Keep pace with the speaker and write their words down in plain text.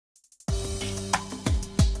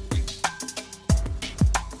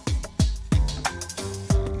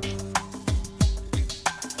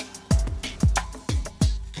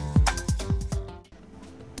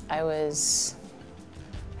I was,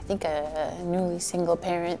 I think, a newly single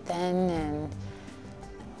parent then, and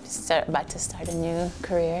about to start a new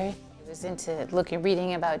career. I was into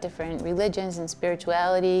reading about different religions and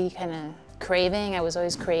spirituality, kind of craving. I was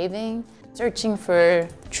always craving, searching for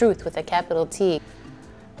truth with a capital T,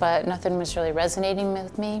 but nothing was really resonating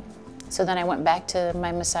with me. So then I went back to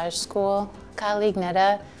my massage school colleague,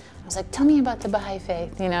 Netta. I was like, tell me about the Baha'i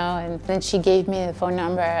faith, you know? And then she gave me the phone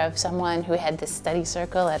number of someone who had this study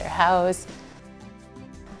circle at her house.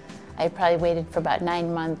 I probably waited for about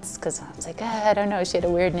 9 months because I was like, I don't know, she had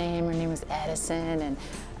a weird name. Her name was Addison, and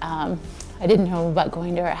I didn't know about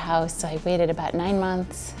going to her house, so I waited about 9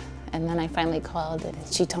 months, and then I finally called, and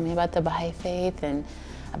she told me about the Baha'i faith and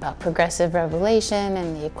about progressive revelation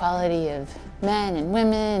and the equality of men and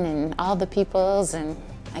women and all the peoples, and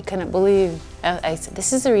I couldn't believe. I said,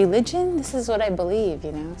 this is a religion? This is what I believe,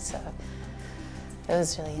 you know? So it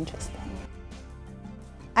was really interesting.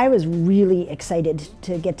 I was really excited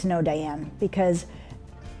to get to know Dianne because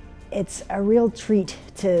it's a real treat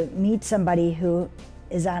to meet somebody who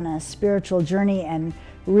is on a spiritual journey and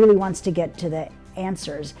really wants to get to the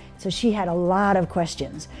answers. So she had a lot of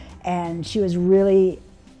questions, and she was really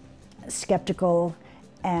skeptical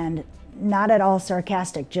and not at all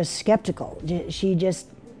sarcastic, just skeptical.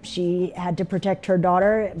 She had to protect her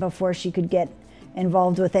daughter before she could get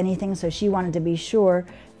involved with anything, so she wanted to be sure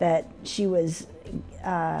that she was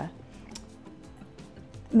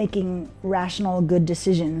making rational, good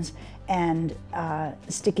decisions and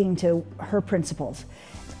sticking to her principles.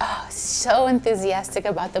 Oh, so enthusiastic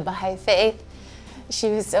about the Baha'i faith. She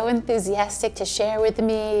was so enthusiastic to share with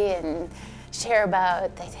me and share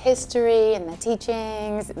about the history and the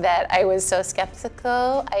teachings that I was so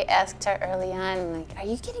skeptical. I asked her early on, like, are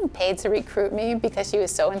you getting paid to recruit me? Because she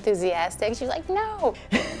was so enthusiastic. She was like, no.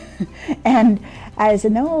 And I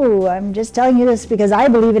said, no, I'm just telling you this because I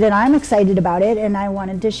believe it and I'm excited about it and I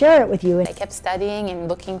wanted to share it with you. I kept studying and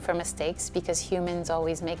looking for mistakes because humans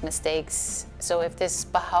always make mistakes. So if this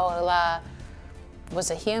Baha'u'llah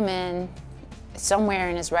was a human, somewhere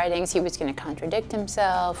in his writings he was going to contradict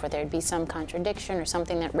himself, or there'd be some contradiction or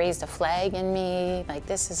something that raised a flag in me, like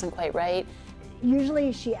this isn't quite right.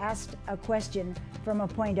 Usually she asked a question from a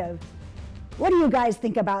point of, what do you guys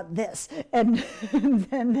think about this? And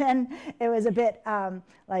then it was a bit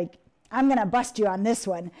like, I'm going to bust you on this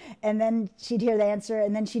one. And then she'd hear the answer,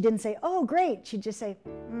 and then she didn't say, oh, great. She'd just say,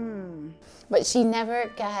 But she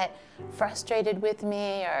never got frustrated with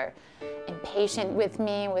me or impatient with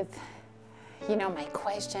me with, you know, my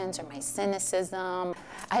questions or my cynicism.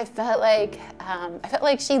 I felt like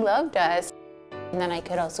she loved us. And then I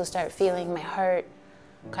could also start feeling my heart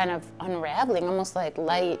kind of unraveling, almost like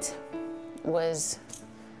light was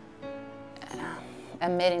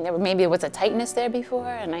emitting. Maybe there was a tightness there before,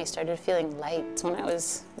 and I started feeling light when I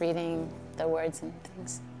was reading the words and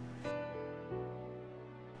things.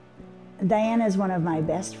 Dianne is one of my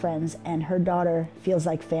best friends, and her daughter feels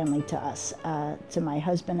like family to us, to my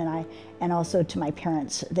husband and I, and also to my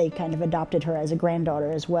parents. They kind of adopted her as a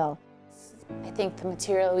granddaughter as well. I think the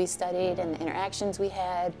material we studied and the interactions we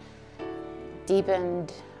had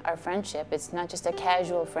deepened our friendship. It's not just a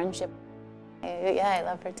casual friendship. Yeah, I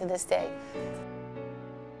love her to this day.